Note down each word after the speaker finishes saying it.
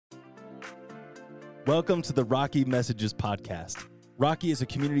Welcome to the Rocky Messages podcast. Rocky is a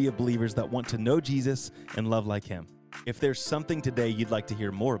community of believers that want to know Jesus and love like him. If there's something today you'd like to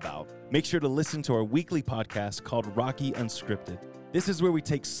hear more about, make sure to listen to our weekly podcast called Rocky Unscripted. This is where we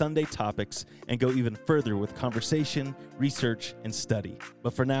take Sunday topics and go even further with conversation, research, and study.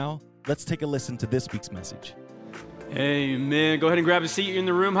 But for now, let's take a listen to this week's message. Amen. Go ahead and grab a seat in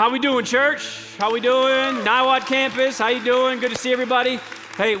the room. How we doing, church? How we doing? Niwot campus, how you doing? Good to see everybody.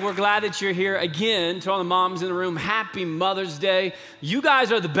 Hey, we're glad that you're here again. To all the moms in the room, happy Mother's Day. You guys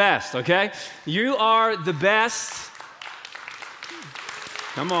are the best, okay? You are the best.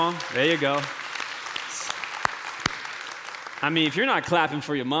 Come on, there you go. I mean, if you're not clapping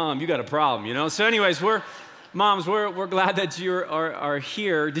for your mom, you got a problem, you know? So anyways, we're glad that you are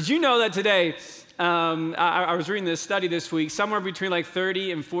here. Did you know that today, I was reading this study this week, somewhere between like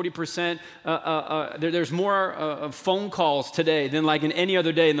 30 and 40%, there's more phone calls today than like in any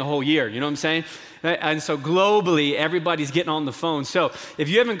other day in the whole year, you know what I'm saying? And so globally, everybody's getting on the phone. So if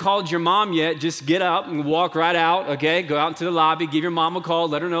you haven't called your mom yet, just get up and walk right out, okay? Go out into the lobby, give your mom a call,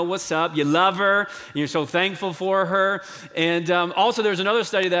 let her know what's up. You love her, and you're so thankful for her. And also there's another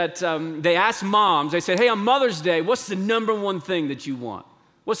study that they asked moms, they said, hey, on Mother's Day, what's the number one thing that you want?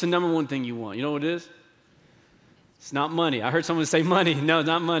 What's the number one thing you want? You know what it is? It's not money. I heard someone say money. No,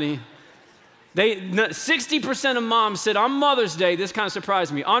 not money. 60% of moms said on Mother's Day, this kind of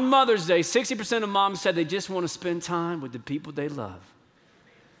surprised me. On Mother's Day, 60% of moms said they just want to spend time with the people they love.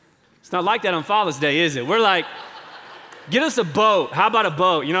 It's not like that on Father's Day, is it? We're like, get us a boat. How about a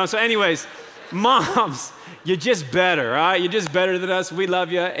boat? You know, so anyways, moms, you're just better, all right? You're just better than us. We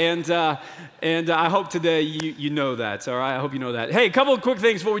love you, and I hope today you know that, all right? I hope you know that. Hey, a couple of quick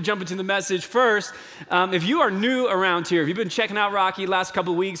things before we jump into the message. First, if you are new around here, if you've been checking out Rocky last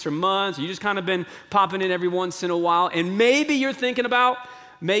couple of weeks or months, or you just kind of been popping in every once in a while, and maybe you're thinking about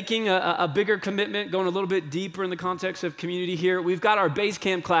making a bigger commitment, going a little bit deeper in the context of community here. We've got our base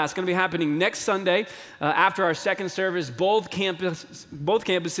camp class going to be happening next Sunday after our second service, both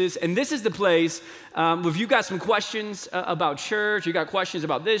campuses. And this is the place, if you've got some questions about church, you got questions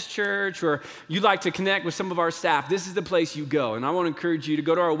about this church, or you'd like to connect with some of our staff, this is the place you go. And I want to encourage you to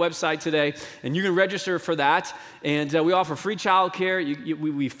go to our website today, and you can register for that. And we offer free childcare.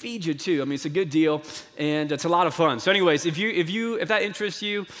 We feed you too. I mean, it's a good deal, and it's a lot of fun. So anyways, if that interests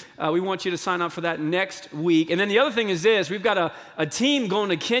you, we want you to sign up for that next week. And then the other thing is this: we've got a team going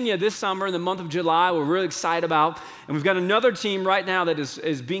to Kenya this summer in the month of July. We're really excited about, and we've got another team right now that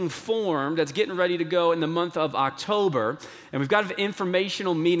is being formed that's getting ready to go in the month of October. And we've got an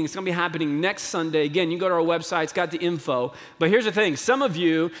informational meeting. It's going to be happening next Sunday. Again, you can go to our website. It's got the info. But here's the thing: some of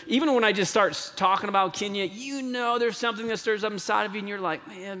you, even when I just start talking about Kenya, you know there's something that stirs up inside of you, and you're like,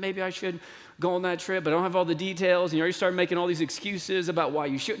 man, maybe I should go on that trip, but I don't have all the details, and you already start making all these excuses about why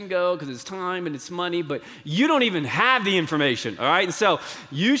you shouldn't go because it's time and it's money, but you don't even have the information, all right? And so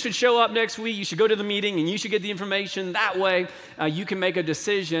you should show up next week, you should go to the meeting, and you should get the information. That way you can make a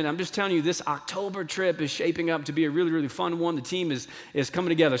decision. I'm just telling you, this October trip is shaping up to be a really, really fun one. The team is coming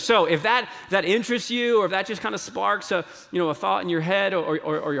together. So if that interests you, or if that just kind of sparks a thought in your head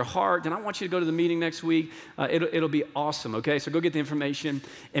or your heart, then I want you to go to the meeting next week. It'll be awesome, okay? So go get the information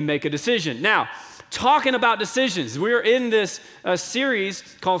and make a decision. Now, talking about decisions, we're in this series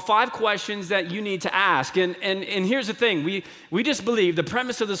called 5 Questions That You Need to Ask. And here's the thing. We just believe the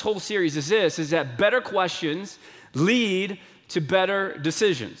premise of this whole series is that better questions lead to better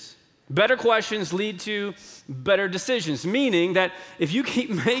decisions. Better questions lead to better decisions, meaning that if you keep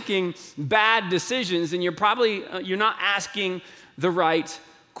making bad decisions, then you're not asking the right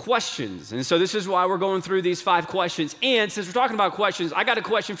questions. And so this is why we're going through these 5 questions. And since we're talking about questions, I got a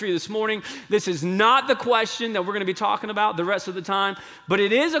question for you this morning. This is not the question that we're going to be talking about the rest of the time, but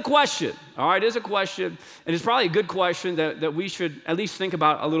it is a question. All right, it is a question, and it's probably a good question that we should at least think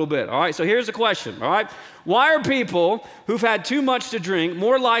about a little bit. All right, so here's the question. All right, why are people who've had too much to drink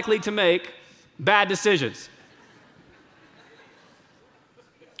more likely to make bad decisions?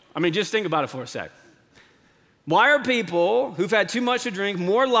 I mean, just think about it for a sec. Why are people who've had too much to drink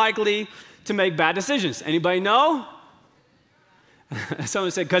more likely to make bad decisions? Anybody know? Someone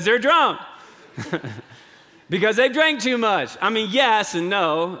said, because they're drunk. Because they drank too much. I mean, yes and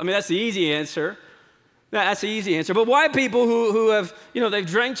no. I mean, that's the easy answer. That's the easy answer. But why people who have, they've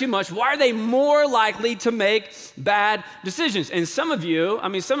drank too much, why are they more likely to make bad decisions? And some of you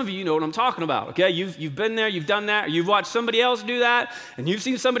know what I'm talking about, okay? You've been there, you've done that, or you've watched somebody else do that, and you've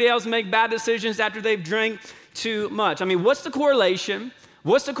seen somebody else make bad decisions after they've drank too much. I mean, what's the correlation?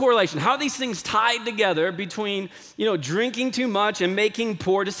 How are these things tied together between, drinking too much and making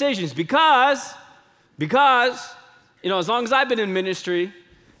poor decisions? Because, as long as I've been in ministry,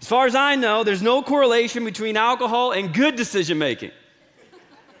 As far as I know, there's no correlation between alcohol and good decision making.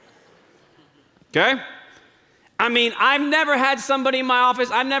 Okay? I mean, I've never had somebody in my office,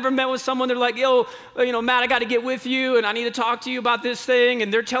 I've never met with someone, they're like, yo, Matt, I got to get with you and I need to talk to you about this thing,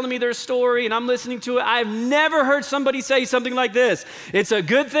 and they're telling me their story and I'm listening to it. I've never heard somebody say something like this: it's a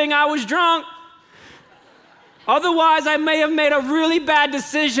good thing I was drunk. Otherwise, I may have made a really bad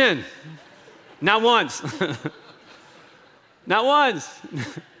decision. Not once. Not once.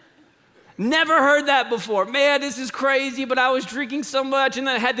 Never heard that before. Man, this is crazy, but I was drinking so much and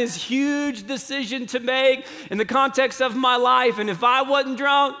then I had this huge decision to make in the context of my life. And if I wasn't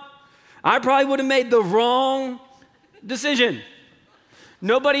drunk, I probably would have made the wrong decision.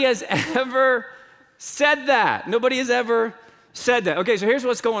 Nobody has ever said that. Nobody has ever said that. Okay, so here's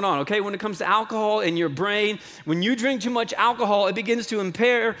what's going on, okay? When it comes to alcohol in your brain, when you drink too much alcohol, it begins to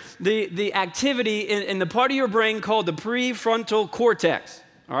impair the activity in the part of your brain called the prefrontal cortex,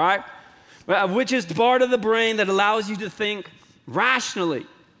 all right? Which is the part of the brain that allows you to think rationally.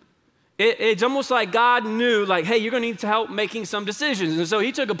 It's almost like God knew, like, hey, you're going to need to help making some decisions. And so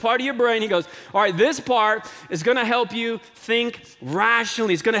he took a part of your brain, he goes, all right, this part is going to help you think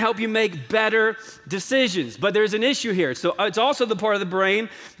rationally. It's going to help you make better decisions. But there's an issue here. So it's also the part of the brain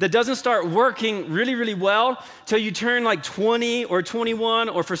that doesn't start working really, really well till you turn like 20 or 21,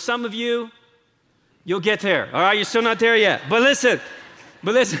 or for some of you, you'll get there. All right, you're still not there yet. But listen.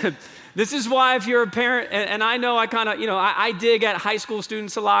 This is why if you're a parent, and I know I kind of, I dig at high school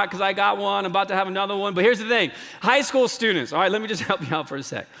students a lot because I got one, I'm about to have another one. But here's the thing, high school students, all right, let me just help you out for a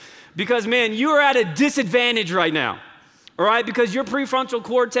sec. Because, man, you are at a disadvantage right now, all right? Because your prefrontal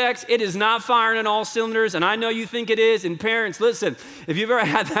cortex, it is not firing on all cylinders, and I know you think it is. And parents, listen, if you've ever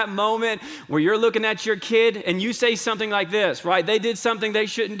had that moment where you're looking at your kid and you say something like this, right? They did something they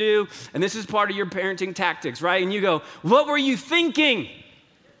shouldn't do, and this is part of your parenting tactics, right? And you go, what were you thinking?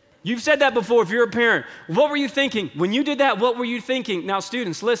 You've said that before if you're a parent. What were you thinking? When you did that, what were you thinking? Now,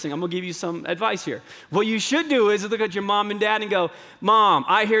 students, listen, I'm going to give you some advice here. What you should do is look at your mom and dad and go, Mom,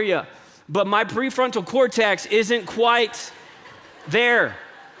 I hear you, but my prefrontal cortex isn't quite there.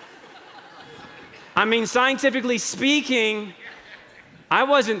 I mean, scientifically speaking, I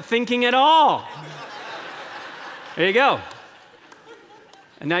wasn't thinking at all. There you go.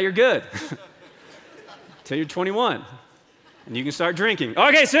 And now you're good. Till you're 21. And you can start drinking.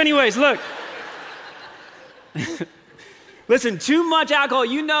 Okay, so anyways, look. Listen, too much alcohol,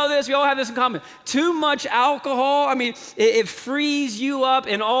 you know this, we all have this in common. Too much alcohol, I mean, it frees you up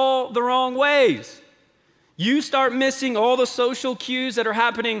in all the wrong ways. You start missing all the social cues that are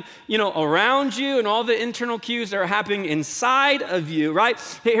happening, around you, and all the internal cues that are happening inside of you, right?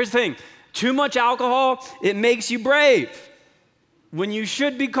 Hey, here's the thing. Too much alcohol, it makes you brave when you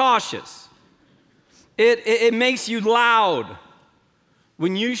should be cautious. It makes you loud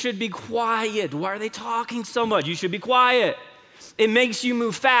when you should be quiet. Why are they talking so much? You should be quiet. It makes you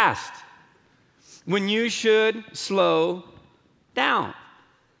move fast when you should slow down.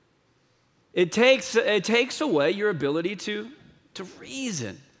 It takes away your ability to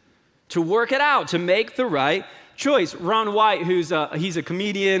reason, to work it out, to make the right choice. Ron White, he's a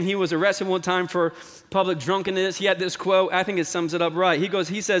comedian, he was arrested one time for public drunkenness. He had this quote, I think it sums it up right.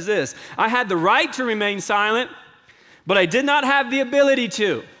 He says this: I had the right to remain silent, but I did not have the ability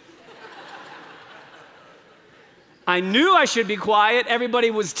to. I knew I should be quiet. Everybody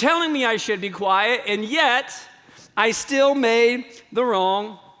was telling me I should be quiet, and yet I still made the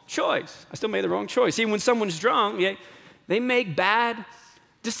wrong choice. See, when someone's drunk, they make bad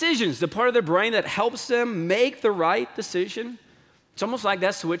decisions. The part of their brain that helps them make the right decision, it's almost like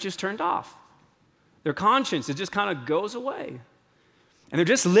that switch is turned off. Their conscience, it just kind of goes away. And they're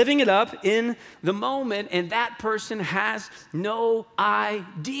just living it up in the moment, and that person has no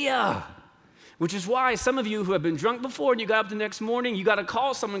idea. Which is why some of you who have been drunk before and you got up the next morning, you got to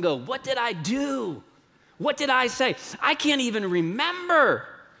call someone and go, what did I do? What did I say? I can't even remember.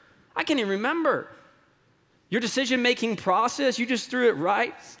 Your decision-making process, you just threw it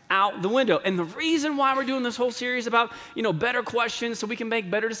right out the window. And the reason why we're doing this whole series about, better questions so we can make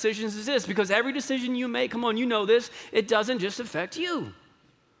better decisions is this: because every decision you make, come on, you know this, it doesn't just affect you.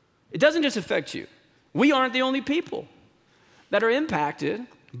 It doesn't just affect you. We aren't the only people that are impacted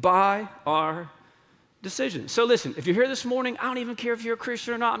by our decisions. So listen, if you're here this morning, I don't even care if you're a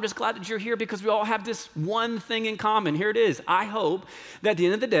Christian or not. I'm just glad that you're here because we all have this one thing in common. Here it is. I hope that at the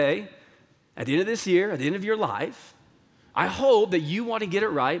end of the day, at the end of this year, at the end of your life, I hope that you want to get it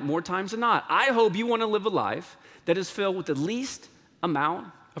right more times than not. I hope you want to live a life that is filled with the least amount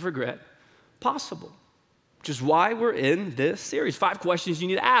of regret possible, which is why we're in this series. 5 questions you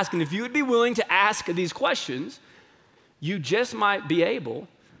need to ask. And if you would be willing to ask these questions, you just might be able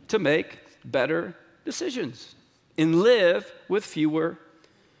to make better decisions and live with fewer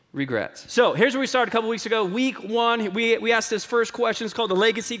regrets. So here's where we started a couple weeks ago. Week 1, we asked this first question. It's called the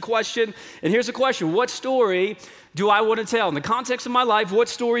legacy question. And here's the question: what story do I want to tell? In the context of my life, what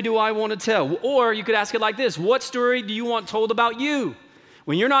story do I want to tell? Or you could ask it like this: what story do you want told about you?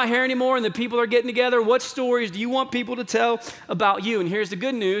 When you're not here anymore and the people are getting together, what stories do you want people to tell about you? And here's the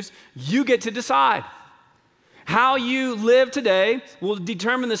good news: you get to decide. How you live today will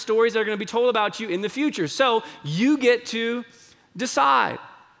determine the stories that are going to be told about you in the future. So you get to decide.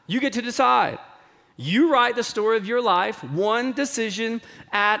 You get to decide. You write the story of your life one decision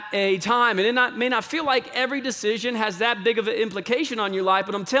at a time. And it may not feel like every decision has that big of an implication on your life,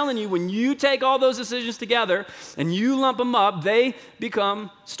 but I'm telling you, when you take all those decisions together and you lump them up, they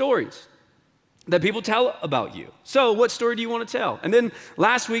become stories that people tell about you. So what story do you want to tell? And then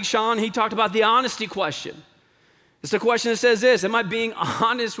last week, Sean, he talked about the honesty question. It's the question that says this: am I being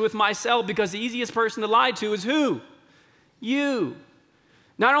honest with myself? Because the easiest person to lie to is who? You.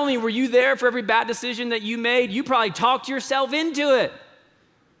 Not only were you there for every bad decision that you made, you probably talked yourself into it.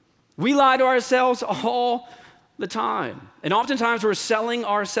 We lie to ourselves all the time. And oftentimes we're selling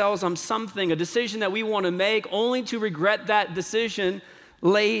ourselves on something, a decision that we want to make, only to regret that decision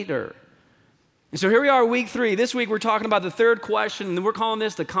later. And so here we are, week 3. This week we're talking about the third question, and we're calling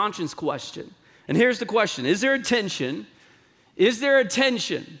this the conscience question. And here's the question: is there a tension? Is there a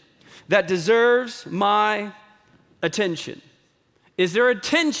tension that deserves my attention? Is there a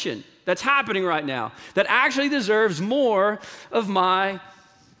tension that's happening right now that actually deserves more of my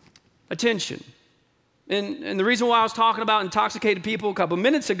attention? And the reason why I was talking about intoxicated people a couple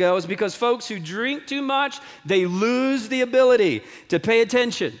minutes ago is because folks who drink too much, they lose the ability to pay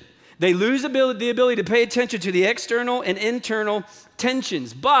attention. They lose the ability to pay attention to the external and internal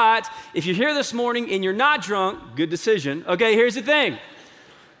tensions. But if you're here this morning and you're not drunk, good decision. Okay, here's the thing.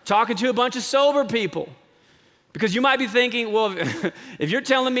 Talking to a bunch of sober people. Because you might be thinking, well, if you're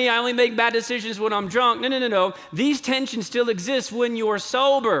telling me I only make bad decisions when I'm drunk, no. These tensions still exist when you're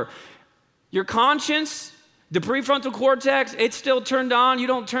sober. Your conscience, the prefrontal cortex, it's still turned on. You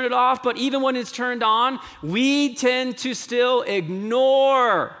don't turn it off. But even when it's turned on, we tend to still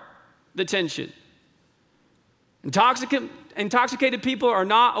ignore the tension. Intoxicated people are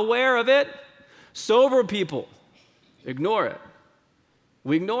not aware of it. Sober people ignore it.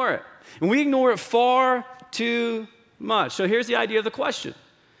 We ignore it. And we ignore it far too much. So here's the idea of the question.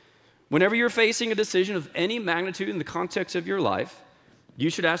 Whenever you're facing a decision of any magnitude in the context of your life, you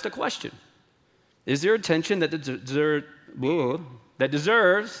should ask the question: is there a tension that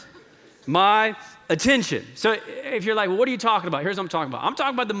deserves my attention? So if you're like, well, what are you talking about? Here's what I'm talking about. I'm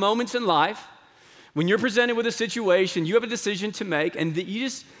talking about the moments in life when you're presented with a situation, you have a decision to make, and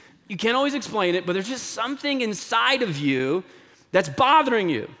you can't always explain it, but there's just something inside of you that's bothering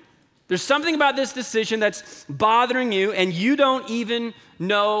you. There's something about this decision that's bothering you, and you don't even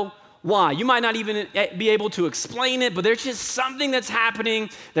know why. You might not even be able to explain it, but there's just something that's happening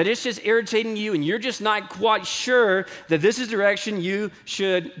that is just irritating you, and you're just not quite sure that this is the direction you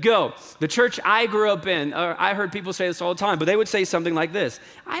should go. The church I grew up in, I heard people say this all the time, but they would say something like this: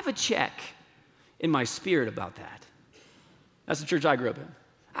 I have a check in my spirit about that. That's the church I grew up in.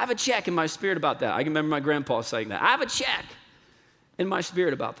 I have a check in my spirit about that. I can remember my grandpa saying that. I have a check in my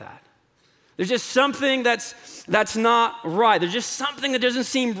spirit about that. There's just something that's not right. There's just something that doesn't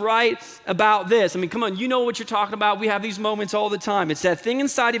seem right about this. I mean, come on, you know what you're talking about. We have these moments all the time. It's that thing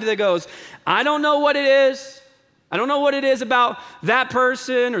inside of you that goes, I don't know what it is. I don't know what it is about that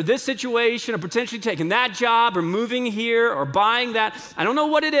person or this situation or potentially taking that job or moving here or buying that. I don't know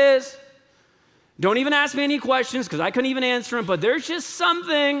what it is. Don't even ask me any questions because I couldn't even answer them, but there's just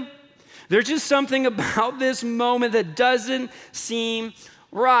something about this moment that doesn't seem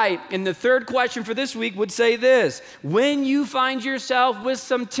right. And the third question for this week would say this: when you find yourself with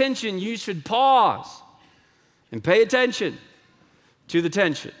some tension, you should pause and pay attention to the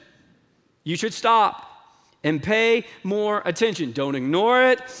tension. You should stop and pay more attention. Don't ignore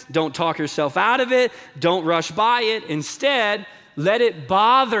it. Don't talk yourself out of it. Don't rush by it. Instead, let it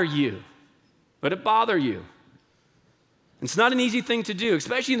bother you. Let it bother you. It's not an easy thing to do,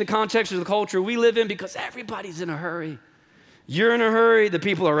 especially in the context of the culture we live in, because everybody's in a hurry. You're in a hurry. The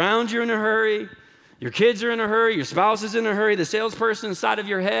people around you are in a hurry. Your kids are in a hurry. Your spouse is in a hurry. The salesperson inside of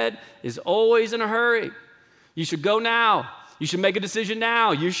your head is always in a hurry. You should go now. You should make a decision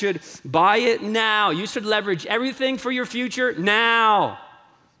now. You should buy it now. You should leverage everything for your future now.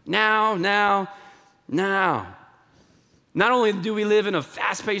 Now. Not only do we live in a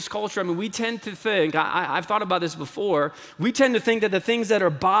fast-paced culture, I mean, we tend to think, I've thought about this before, we tend to think that the things that are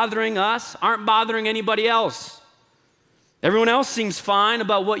bothering us aren't bothering anybody else. Everyone else seems fine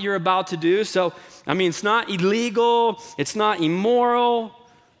about what you're about to do. So, it's not illegal, it's not immoral.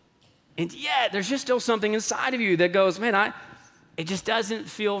 And yet, there's just still something inside of you that goes, man, it just doesn't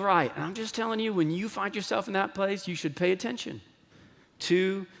feel right. And I'm just telling you, when you find yourself in that place, you should pay attention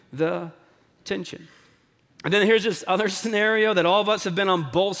to the tension. And then here's this other scenario that all of us have been on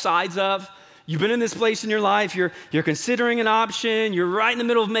both sides of. You've been in this place in your life, you're considering an option, you're right in the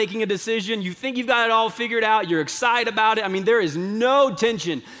middle of making a decision, you think you've got it all figured out, you're excited about it. There is no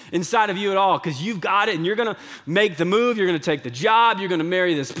tension inside of you at all because you've got it and you're gonna make the move, you're gonna take the job, you're gonna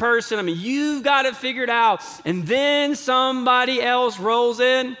marry this person. You've got it figured out. And then somebody else rolls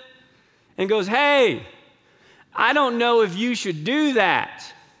in and goes, hey, I don't know if you should do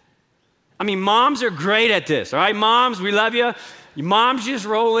that. Moms are great at this, all right? Moms, we love you. Your moms just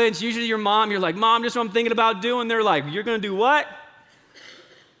roll in. It's usually your mom. You're like, Mom, this is what I'm thinking about doing. They're like, you're going to do what?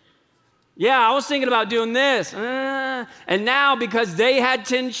 Yeah, I was thinking about doing this. And now because they had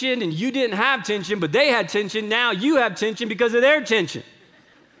tension and you didn't have tension, but they had tension, now you have tension because of their tension.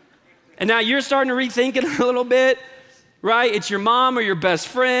 And now you're starting to rethink it a little bit, right? It's your mom or your best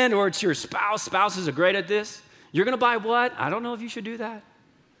friend or it's your spouse. Spouses are great at this. You're going to buy what? I don't know if you should do that.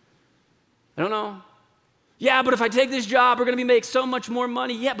 I don't know. Yeah, but if I take this job, we're going to make so much more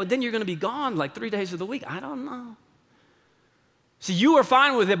money. Yeah, but then you're going to be gone like 3 days of the week. I don't know. See, you were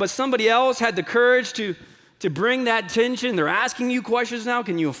fine with it, but somebody else had the courage to bring that tension. They're asking you questions now.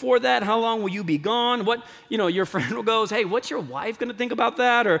 Can you afford that? How long will you be gone? Your friend will go, hey, what's your wife going to think about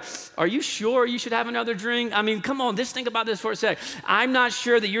that? Or are you sure you should have another drink? Come on, just think about this for a sec. I'm not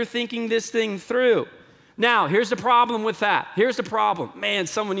sure that you're thinking this thing through. Now, here's the problem with that. Here's the problem. Man,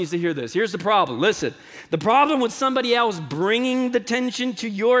 someone needs to hear this. Here's the problem. Listen, the problem with somebody else bringing the tension to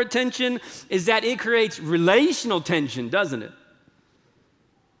your attention is that it creates relational tension, doesn't it?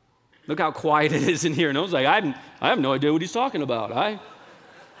 Look how quiet it is in here. And I was like, I have no idea what he's talking about.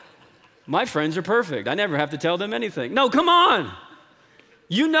 My friends are perfect. I never have to tell them anything. No, come on.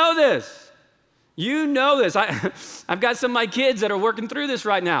 You know this. You know this. I've got some of my kids that are working through this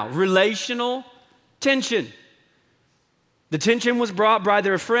right now. Relational tension. The tension was brought by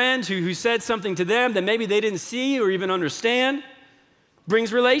their friend who said something to them that maybe they didn't see or even understand.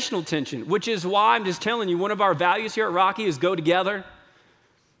 Brings relational tension, which is why I'm just telling you, one of our values here at Rocky is go together.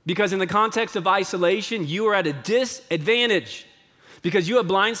 Because in the context of isolation, you are at a disadvantage. Because you have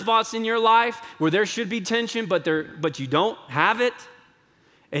blind spots in your life where there should be tension, but you don't have it.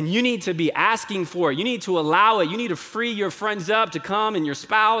 And you need to be asking for it. You need to allow it. You need to free your friends up to come and your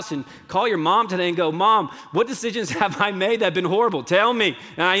spouse and call your mom today and go, Mom, what decisions have I made that have been horrible? Tell me.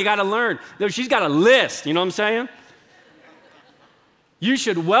 You got to learn. She's got a list. You know what I'm saying? You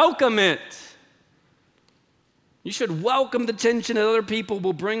should welcome it. You should welcome the tension that other people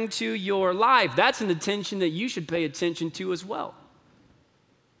will bring to your life. That's an attention that you should pay attention to as well.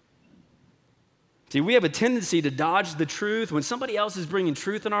 See, we have a tendency to dodge the truth. When somebody else is bringing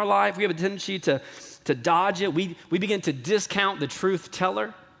truth in our life, we have a tendency to dodge it. We begin to discount the truth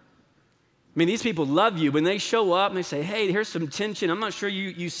teller. These people love you. When they show up and they say, hey, here's some tension. I'm not sure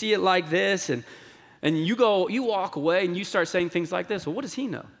you see it like this. And you walk away and you start saying things like this. Well, what does he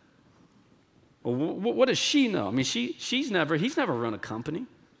know? Well, what does she know? He's never run a company.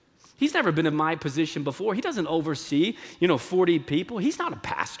 He's never been in my position before. He doesn't oversee, 40 people. He's not a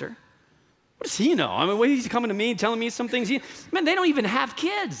pastor. What does he know? He's coming to me, telling me some things. They don't even have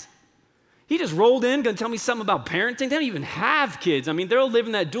kids. He just rolled in, going to tell me something about parenting. They don't even have kids. They're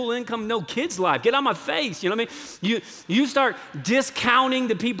living that dual income, no kids life. Get out of my face, you know what I mean? You start discounting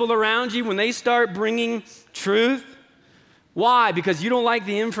the people around you when they start bringing truth. Why? Because you don't like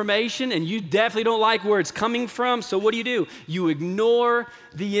the information and you definitely don't like where it's coming from. So what do? You ignore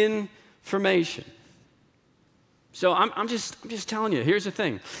the information. So I'm just telling you, here's the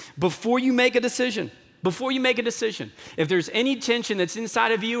thing. Before you make a decision, if there's any tension that's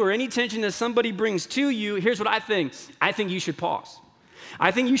inside of you or any tension that somebody brings to you, here's what I think. I think you should pause.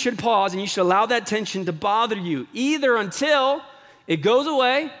 I think you should pause and you should allow that tension to bother you, either until it goes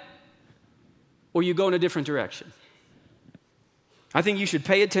away or you go in a different direction. I think you should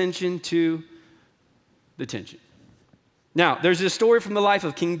pay attention to the tension. Now, there's this story from the life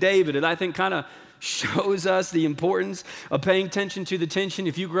of King David that I think kind of shows us the importance of paying attention to the tension.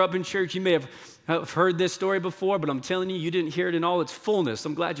 If you grew up in church, you may have heard this story before, but I'm telling you, you didn't hear it in all its fullness.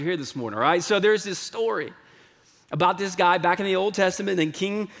 I'm glad you're here this morning, all right? So there's this story about this guy back in the Old Testament named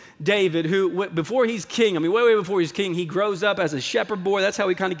King David, who, before he's king, way before he's king, he grows up as a shepherd boy. That's how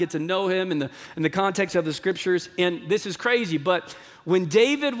we kind of get to know him in the context of the scriptures. And this is crazy, but when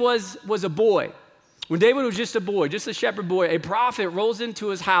David was a boy, When David was just a boy, just a shepherd boy, a prophet rolls into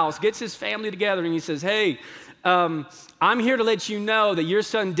his house, gets his family together, and he says, hey, I'm here to let you know that your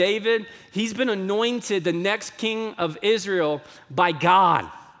son David, he's been anointed the next king of Israel by God.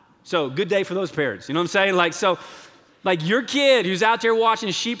 So good day for those parents. You know what I'm saying? Like your kid who's out there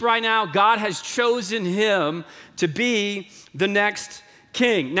watching sheep right now, God has chosen him to be the next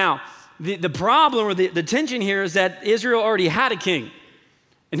king. Now, the problem or the tension here is that Israel already had a king,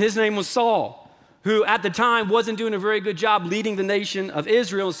 and his name was Saul, who at the time wasn't doing a very good job leading the nation of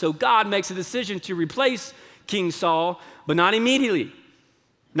Israel. So God makes a decision to replace King Saul, but not immediately,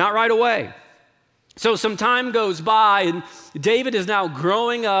 not right away. So some time goes by, and David is now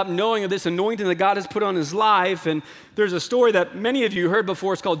growing up, knowing of this anointing that God has put on his life. And there's a story that many of you heard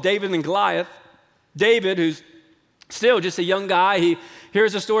before. It's called David and Goliath. David, who's still just a young guy, he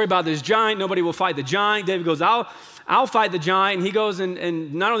hears a story about this giant. Nobody will fight the giant. David goes, I'll fight the giant. And he goes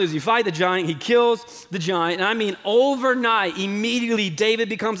and not only does he fight the giant, he kills the giant. And I mean, overnight, immediately, David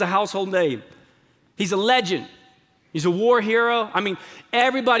becomes a household name. He's a legend. He's a war hero. I mean,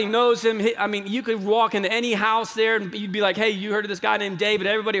 everybody knows him. I mean, you could walk into any house there and you'd be like, hey, you heard of this guy named David?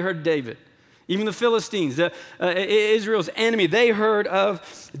 Everybody heard of David. Even the Philistines, Israel's enemy, they heard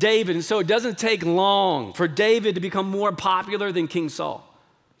of David. And so it doesn't take long for David to become more popular than King Saul.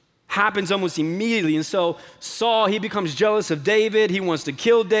 Happens almost immediately. And so Saul, he becomes jealous of David. He wants to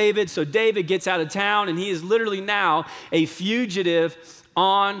kill David. So David gets out of town, and he is literally now a fugitive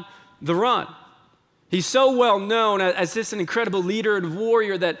on the run. He's so well known as this an incredible leader and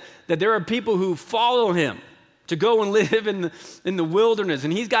warrior that there are people who follow him to go and live in the wilderness.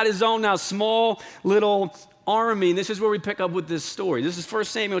 And he's got his own now small little army. And this is where we pick up with this story. This is 1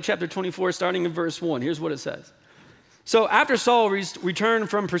 Samuel chapter 24, starting in verse 1. Here's what it says. So after Saul returned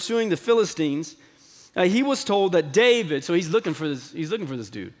from pursuing the Philistines, he was told that David, so he's looking for this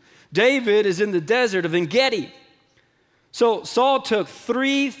dude. David is in the desert of En-Gedi. So Saul took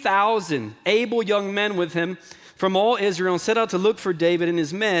 3,000 able young men with him from all Israel and set out to look for David and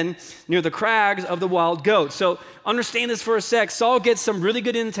his men near the crags of the wild goat. So understand this for a sec. Saul gets some really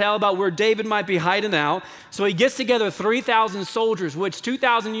good intel about where David might be hiding out. So he gets together 3,000 soldiers, which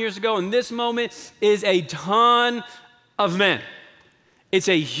 2,000 years ago in this moment is a ton of men. It's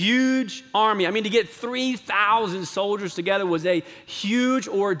a huge army. I mean, to get 3,000 soldiers together was a huge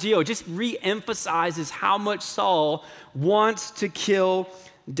ordeal. It just re-emphasizes how much Saul wants to kill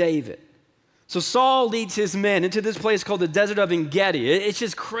David. So Saul leads his men into this place called the desert of En-Gedi. It's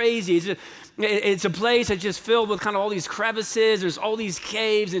just crazy. It's a place that's just filled with kind of all these crevices. There's all these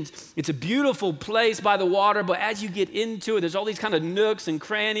caves, and it's a beautiful place by the water. But as you get into it, there's all these kind of nooks and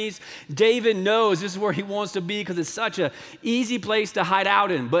crannies. David knows this is where he wants to be because it's such an easy place to hide out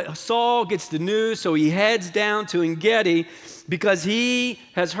in. But Saul gets the news, so he heads down to En-Gedi because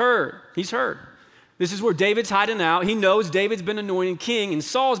he's heard. This is where David's hiding out. He knows David's been anointed king, and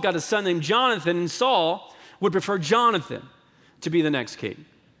Saul's got a son named Jonathan, and Saul would prefer Jonathan to be the next king.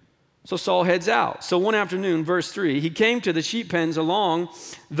 So Saul heads out. So one afternoon, verse 3, he came to the sheep pens along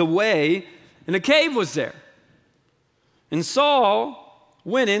the way, and a cave was there. And Saul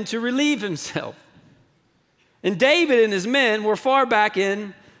went in to relieve himself. And David and his men were far back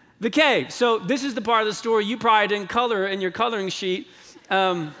in the cave. So this is the part of the story you probably didn't color in your coloring sheet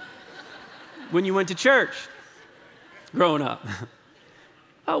when you went to church growing up.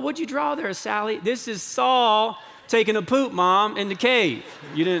 Oh, what'd you draw there, Sally? This is Saul taking a poop, Mom, in the cave.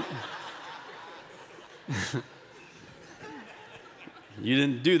 You didn't... You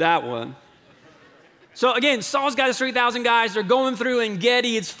didn't do that one. So again, Saul's got his 3,000 guys. They're going through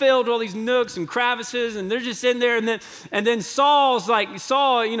En-Gedi. It's filled with all these nooks and crevices, and they're just sitting there. And then Saul,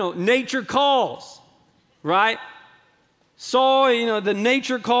 nature calls, right? Saul, the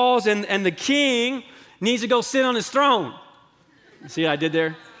nature calls, and the king needs to go sit on his throne. See what I did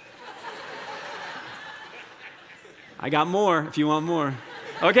there? I got more if you want more.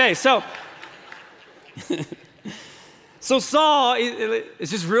 Okay, so Saul,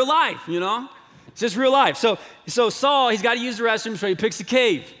 it's just real life, It's just real life. So Saul, he's got to use the restroom, so he picks a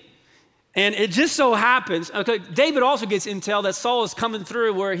cave. And it just so happens, okay, David also gets intel that Saul is coming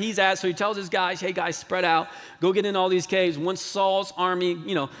through where he's at, so he tells his guys, hey guys, spread out, go get in all these caves. Once Saul's army,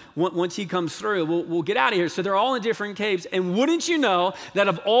 once he comes through, we'll get out of here. So they're all in different caves. And wouldn't you know that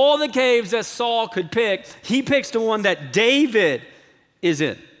of all the caves that Saul could pick, he picks the one that David is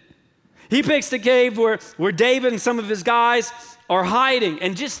in. He picks the cave where David and some of his guys are hiding.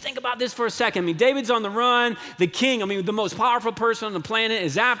 And just think about this for a second. I mean, David's on the run. The king, the most powerful person on the planet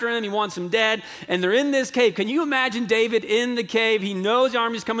is after him. He wants him dead. And they're in this cave. Can you imagine David in the cave? He knows the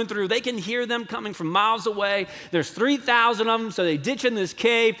army's coming through. They can hear them coming from miles away. There's 3,000 of them, so they ditch in this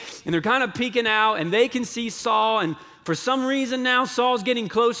cave. And they're kind of peeking out, and they can see Saul. And for some reason now, Saul's getting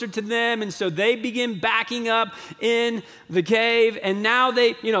closer to them, and so they begin backing up in the cave. And now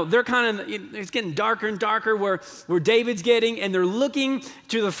they're kind of, it's getting darker and darker where David's getting, and they're looking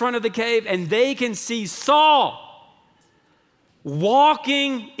to the front of the cave, and they can see Saul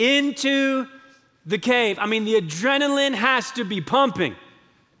walking into the cave. The adrenaline has to be pumping.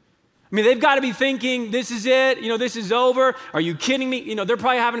 They've got to be thinking, this is it, this is over. Are you kidding me? They're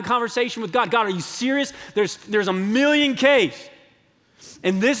probably having a conversation with God. God, are you serious? There's a million caves.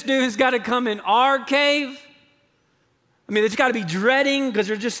 And this dude's got to come in our cave? It's got to be dreading because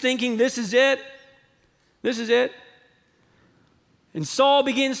they're just thinking, this is it. This is it. And Saul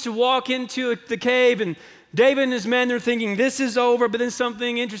begins to walk into the cave, and David and his men, they're thinking, this is over, but then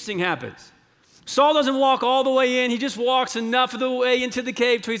something interesting happens. Saul doesn't walk all the way in. He just walks enough of the way into the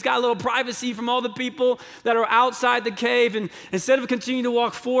cave till he's got a little privacy from all the people that are outside the cave. And instead of continuing to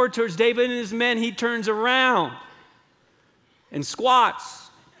walk forward towards David and his men, he turns around and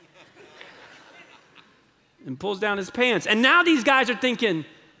squats and pulls down his pants. And now these guys are thinking,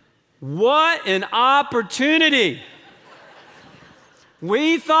 what an opportunity.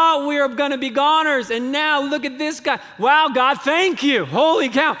 We thought we were going to be goners, and now look at this guy. Wow, God, thank you. Holy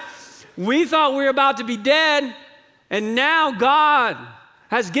cow. We thought we were about to be dead, and now God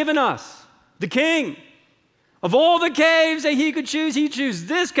has given us the king. Of all the caves that he could choose, he chose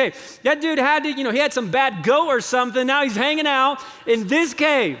this cave. That dude had to, he had some bad goat or something. Now he's hanging out in this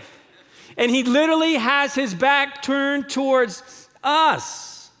cave. And he literally has his back turned towards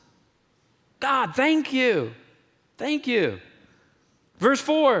us. God, thank you. Thank you. Verse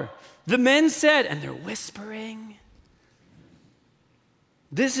 4, the men said, and they're whispering,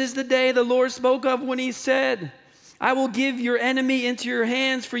 this is the day the Lord spoke of when he said, I will give your enemy into your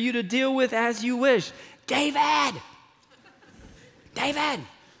hands for you to deal with as you wish. David,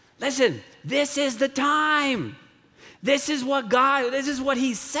 listen, this is the time. This is what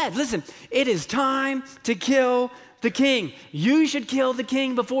he said. Listen, it is time to kill the king. You should kill the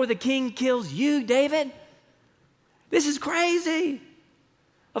king before the king kills you, David. This is crazy.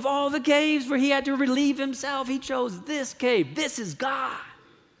 Of all the caves where he had to relieve himself, he chose this cave. This is God.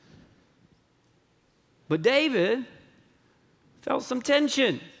 But David felt some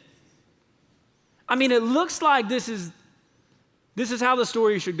tension. It looks like this is how the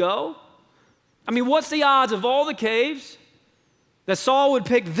story should go. What's the odds of all the caves that Saul would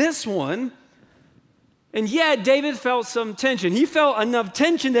pick this one? And yet David felt some tension. He felt enough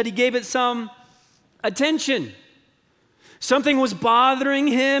tension that he gave it some attention. Something was bothering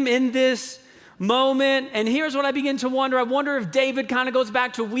him in this moment. And here's what I begin to wonder. I wonder if David kind of goes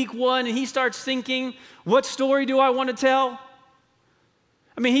back to week 1 and he starts thinking, what story do I want to tell?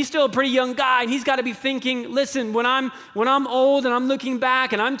 He's still a pretty young guy, and he's got to be thinking, listen, when I'm old and I'm looking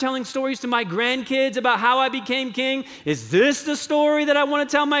back and I'm telling stories to my grandkids about how I became king, is this the story that I want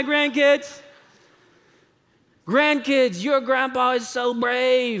to tell my grandkids? Grandkids, your grandpa is so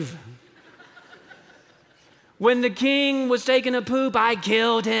brave. When the king was taking a poop, I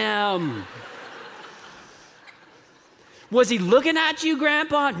killed him. Was he looking at you,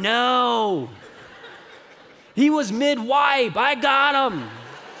 Grandpa? No. He was mid-wipe. I got him.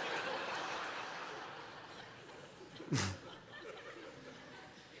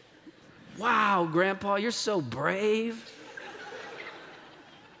 Wow, Grandpa, you're so brave.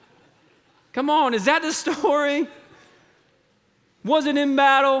 Come on, is that the story? Wasn't in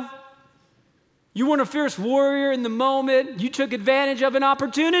battle. You weren't a fierce warrior in the moment. You took advantage of an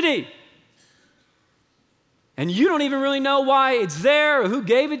opportunity. And you don't even really know why it's there or who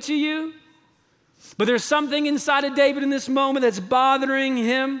gave it to you. But there's something inside of David in this moment that's bothering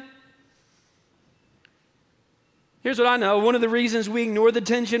him. Here's what I know. One of the reasons we ignore the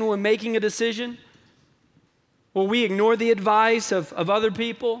tension when making a decision, when we ignore the advice of other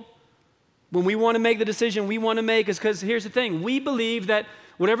people, when we want to make the decision we want to make, is because here's the thing. We believe that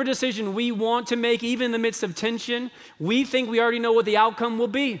whatever decision we want to make, even in the midst of tension, we think we already know what the outcome will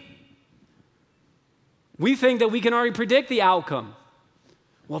be. We think that we can already predict the outcome.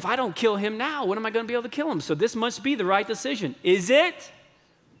 Well, if I don't kill him now, when am I going to be able to kill him? So this must be the right decision. Is it?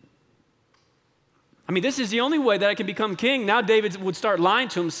 This is the only way that I can become king. Now David would start lying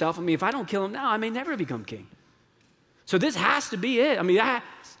to himself. If I don't kill him now, I may never become king. So this has to be it.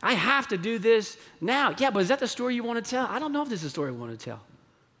 I have to do this now. Yeah, but is that the story you want to tell? I don't know if this is the story I want to tell.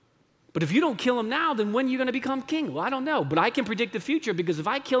 But if you don't kill him now, then when are you going to become king? Well, I don't know, but I can predict the future because if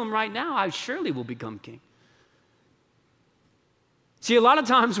I kill him right now, I surely will become king. See, a lot of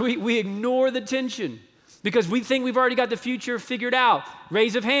times we ignore the tension because we think we've already got the future figured out.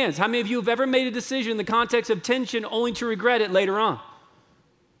 Raise of hands. How many of you have ever made a decision in the context of tension only to regret it later on?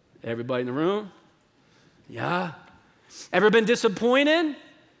 Everybody in the room? Yeah. Ever been disappointed?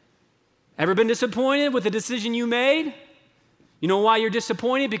 Ever been disappointed with the decision you made? You know why you're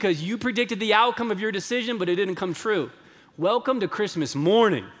disappointed? Because you predicted the outcome of your decision, but it didn't come true. Welcome to Christmas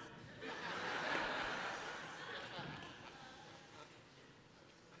morning.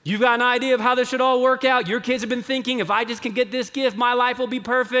 You've got an idea of how this should all work out. Your kids have been thinking, if I just can get this gift, my life will be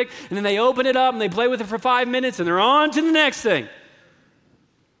perfect. And then they open it up and they play with it for 5 minutes and they're on to the next thing.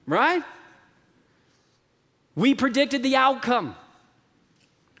 Right? We predicted the outcome.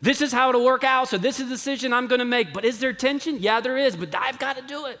 This is how it'll work out, so this is the decision I'm going to make. But is there tension? Yeah, there is, but I've got to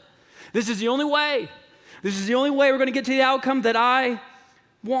do it. This is the only way. This is the only way we're going to get to the outcome that I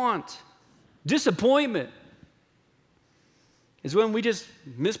want. Disappointment is when we just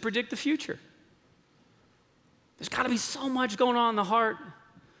mispredict the future. There's got to be so much going on in the heart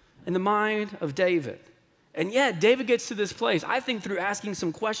and the mind of David. And yet, David gets to this place, I think, through asking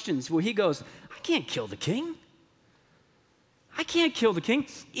some questions where he goes, I can't kill the king. I can't kill the king,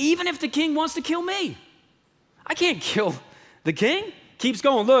 even if the king wants to kill me. I can't kill the king. Keeps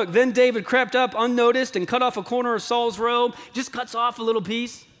going. Look, then David crept up unnoticed and cut off a corner of Saul's robe, just cuts off a little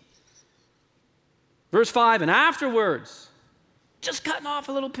piece. Verse 5, and afterwards, just cutting off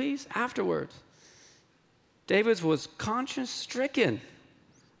a little piece, afterwards, David was conscience stricken.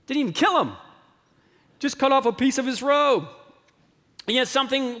 Didn't even kill him. Just cut off a piece of his robe. And yet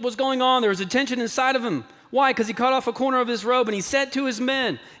something was going on. There was a tension inside of him. Why? Because he cut off a corner of his robe and he said to his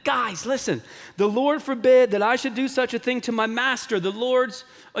men, guys, listen, the Lord forbid that I should do such a thing to my master, the Lord's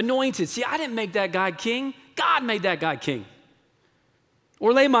anointed. See, I didn't make that guy king. God made that guy king.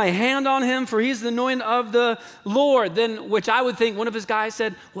 Or lay my hand on him, for he's the anointed of the Lord. Then, which I would think one of his guys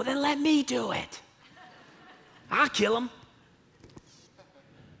said, well, then let me do it. I'll kill him.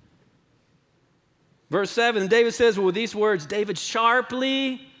 Verse 7, David says, well, with these words, David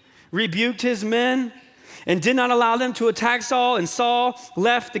sharply rebuked his men and did not allow them to attack Saul, and Saul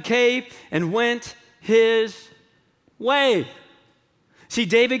left the cave and went his way. See,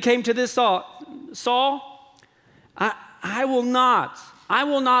 David came to this Saul, I will not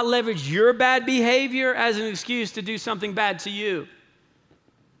leverage your bad behavior as an excuse to do something bad to you.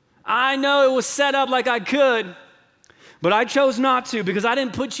 I know it was set up like I could, but I chose not to because I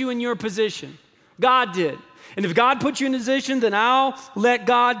didn't put you in your position. God did. And if God put you in a position, then I'll let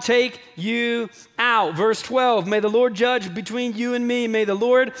God take you out. Verse 12, may the Lord judge between you and me. May the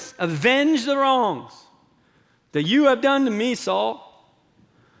Lord avenge the wrongs that you have done to me, Saul.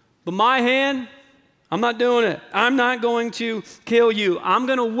 But my hand, I'm not doing it. I'm not going to kill you. I'm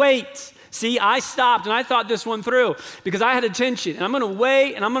going to wait. See, I stopped and I thought this one through because I had a tension. And I'm going to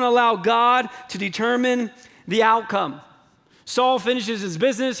wait and I'm going to allow God to determine the outcome. Saul finishes his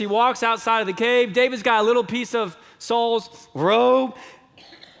business. He walks outside of the cave. David's got a little piece of Saul's robe.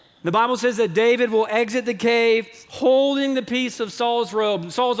 The Bible says that David will exit the cave holding the piece of Saul's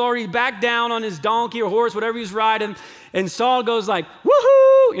robe. Saul's already back down on his donkey or horse, whatever he's riding. And Saul goes like,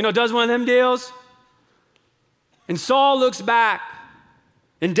 woohoo, does one of them deals. And Saul looks back.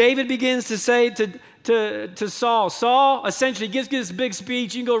 And David begins to say to Saul essentially gives this big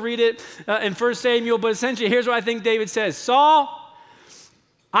speech. You can go read it in 1 Samuel, but essentially here's what I think David says. Saul,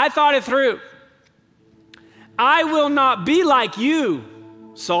 I thought it through. I will not be like you,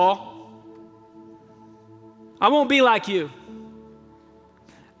 Saul. I won't be like you.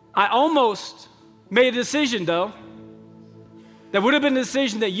 I almost made a decision, though, that would have been a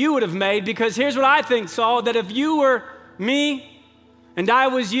decision that you would have made, because here's what I think, Saul, that if you were me and I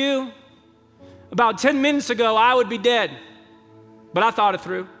was you, about 10 minutes ago, I would be dead. But I thought it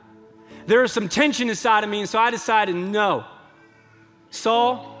through. There was some tension inside of me, and so I decided, no.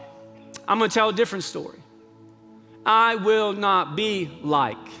 Saul, I'm going to tell a different story. I will not be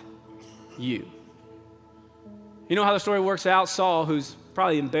like you. You know how the story works out? Saul, who's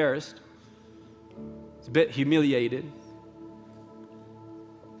probably embarrassed, is a bit humiliated,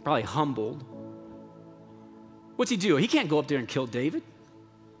 probably humbled. What's he do? He can't go up there and kill David.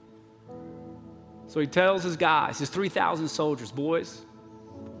 So he tells his guys, his 3,000 soldiers, boys,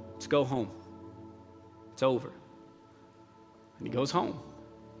 let's go home. It's over. And he goes home.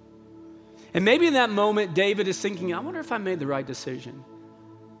 And maybe in that moment, David is thinking, I wonder if I made the right decision.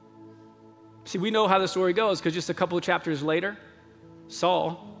 See, we know how the story goes because just a couple of chapters later,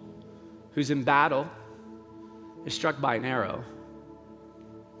 Saul, who's in battle, is struck by an arrow.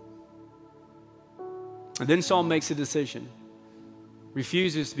 And then Saul makes a decision,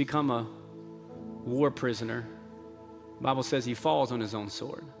 refuses to become a war prisoner. The Bible says he falls on his own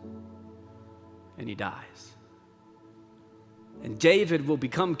sword and he dies. And David will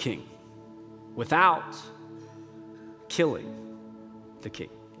become king without killing the king.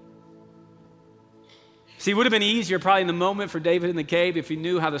 See, it would have been easier probably in the moment for David in the cave if he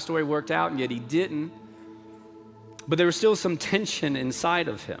knew how the story worked out, and yet he didn't. But there was still some tension inside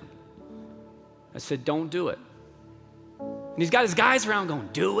of him that said, don't do it. And he's got his guys around going,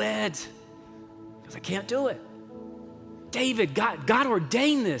 do it. Because I can't do it. David, God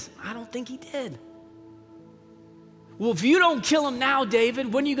ordained this. I don't think he did. Well, if you don't kill him now,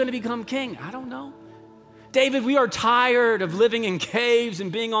 David, when are you going to become king? I don't know. David, we are tired of living in caves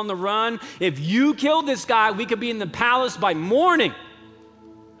and being on the run. If you kill this guy, we could be in the palace by morning.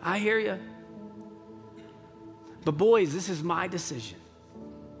 I hear you. But boys, this is my decision.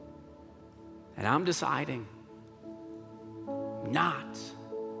 And I'm deciding not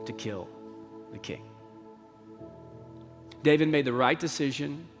to kill the king. David made the right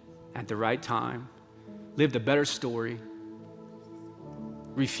decision at the right time, lived a better story,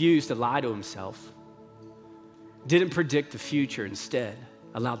 refused to lie to himself, didn't predict the future, instead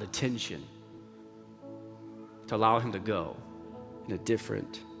allowed the tension to allow him to go in a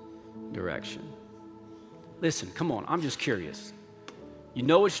different direction. Listen, come on, I'm just curious. You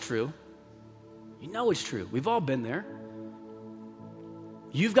know it's true. You know it's true. We've all been there.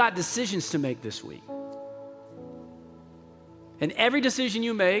 You've got decisions to make this week. And every decision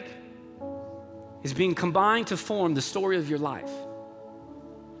you make is being combined to form the story of your life.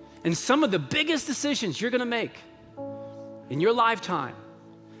 And some of the biggest decisions you're going to make in your lifetime,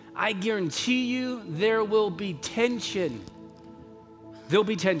 I guarantee you there will be tension. There'll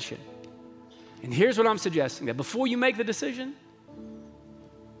be tension. And here's what I'm suggesting, that before you make the decision,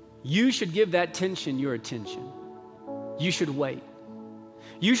 you should give that tension your attention. You should wait.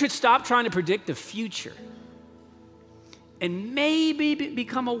 You should stop trying to predict the future and maybe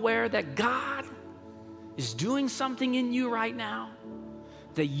become aware that God is doing something in you right now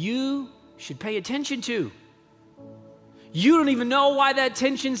that you should pay attention to. You don't even know why that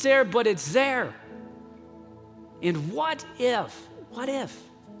tension's there, but it's there. And what if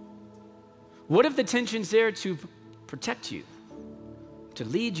the tension's there to protect you, to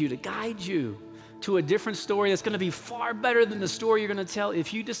lead you, to guide you to a different story that's going to be far better than the story you're going to tell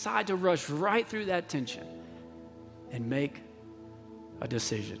if you decide to rush right through that tension and make a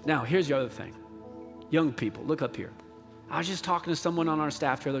decision. Now, here's the other thing. Young people, look up here. I was just talking to someone on our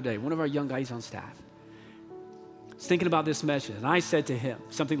staff the other day, one of our young guys on staff. I was thinking about this message, and I said to him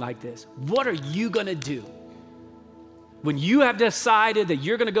something like this: what are you going to do when you have decided that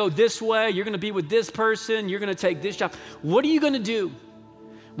you're going to go this way, you're going to be with this person, you're going to take this job? What are you going to do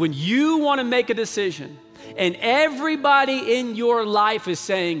when you want to make a decision and everybody in your life is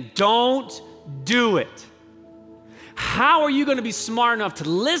saying, don't do it? How are you going to be smart enough to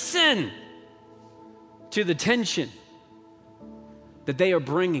listen to the tension that they are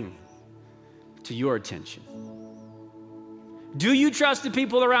bringing to your attention? Do you trust the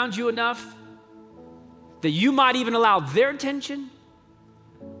people around you enough that you might even allow their tension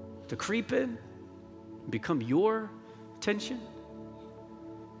to creep in and become your tension?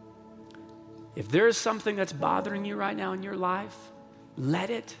 If there is something that's bothering you right now in your life, let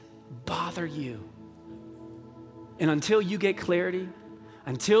it bother you. And until you get clarity,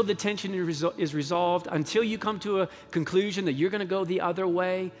 until the tension is resolved, until you come to a conclusion that you're going to go the other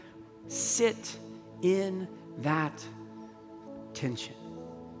way, sit in that tension.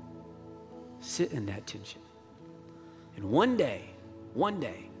 Sit in that tension. And one day,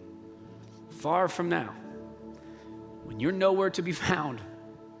 far from now, when you're nowhere to be found,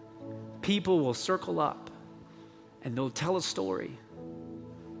 people will circle up and they'll tell a story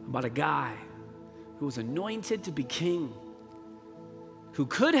about a guy who was anointed to be king, who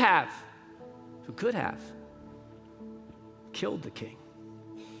could have killed the king,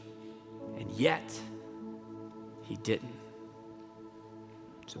 and yet he didn't.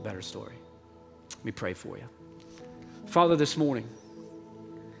 It's a better story. Let me pray for you. Father, this morning,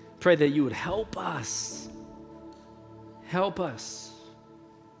 pray that you would help us. Help us.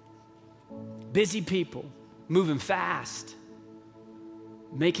 Busy people, moving fast,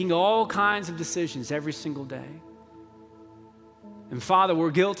 making all kinds of decisions every single day. And Father,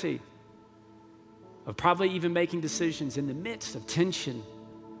 we're guilty of probably even making decisions in the midst of tension,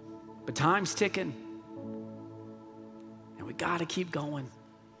 but time's ticking, and we got to keep going.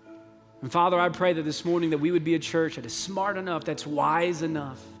 And Father, I pray that this morning that we would be a church that is smart enough, that's wise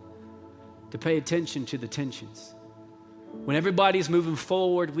enough to pay attention to the tensions. When everybody's moving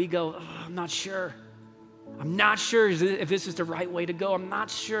forward, we go, I'm not sure. I'm not sure if this is the right way to go. I'm not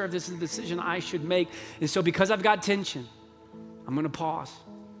sure if this is the decision I should make. And so because I've got tension, I'm going to pause.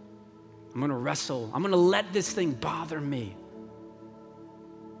 I'm going to wrestle. I'm going to let this thing bother me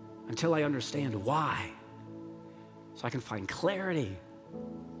until I understand why, so I can find clarity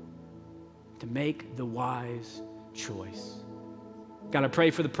to make the wise choice. God, I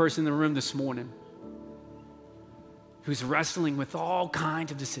pray for the person in the room this morning who's wrestling with all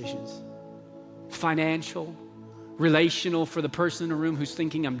kinds of decisions, financial, relational, for the person in the room who's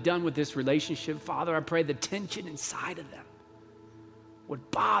thinking, I'm done with this relationship. Father, I pray the tension inside of them would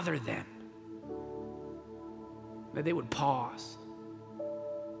bother them, that they would pause.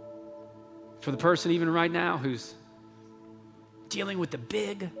 For the person even right now who's dealing with the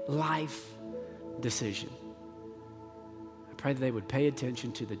big life decision, I pray that they would pay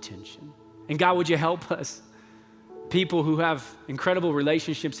attention to the tension. And God, would you help us? People who have incredible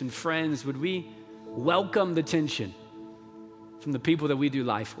relationships and friends, would we welcome the tension from the people that we do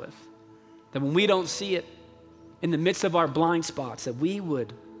life with? That when we don't see it in the midst of our blind spots, that we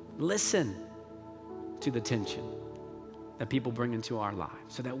would listen to the tension that people bring into our lives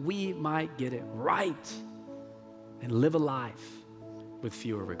so that we might get it right and live a life with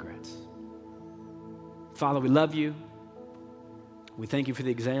fewer regrets. Father, we love you. We thank you for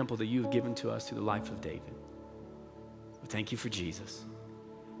the example that you've given to us through the life of David. We thank you for Jesus.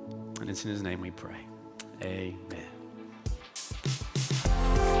 And it's in his name we pray. Amen.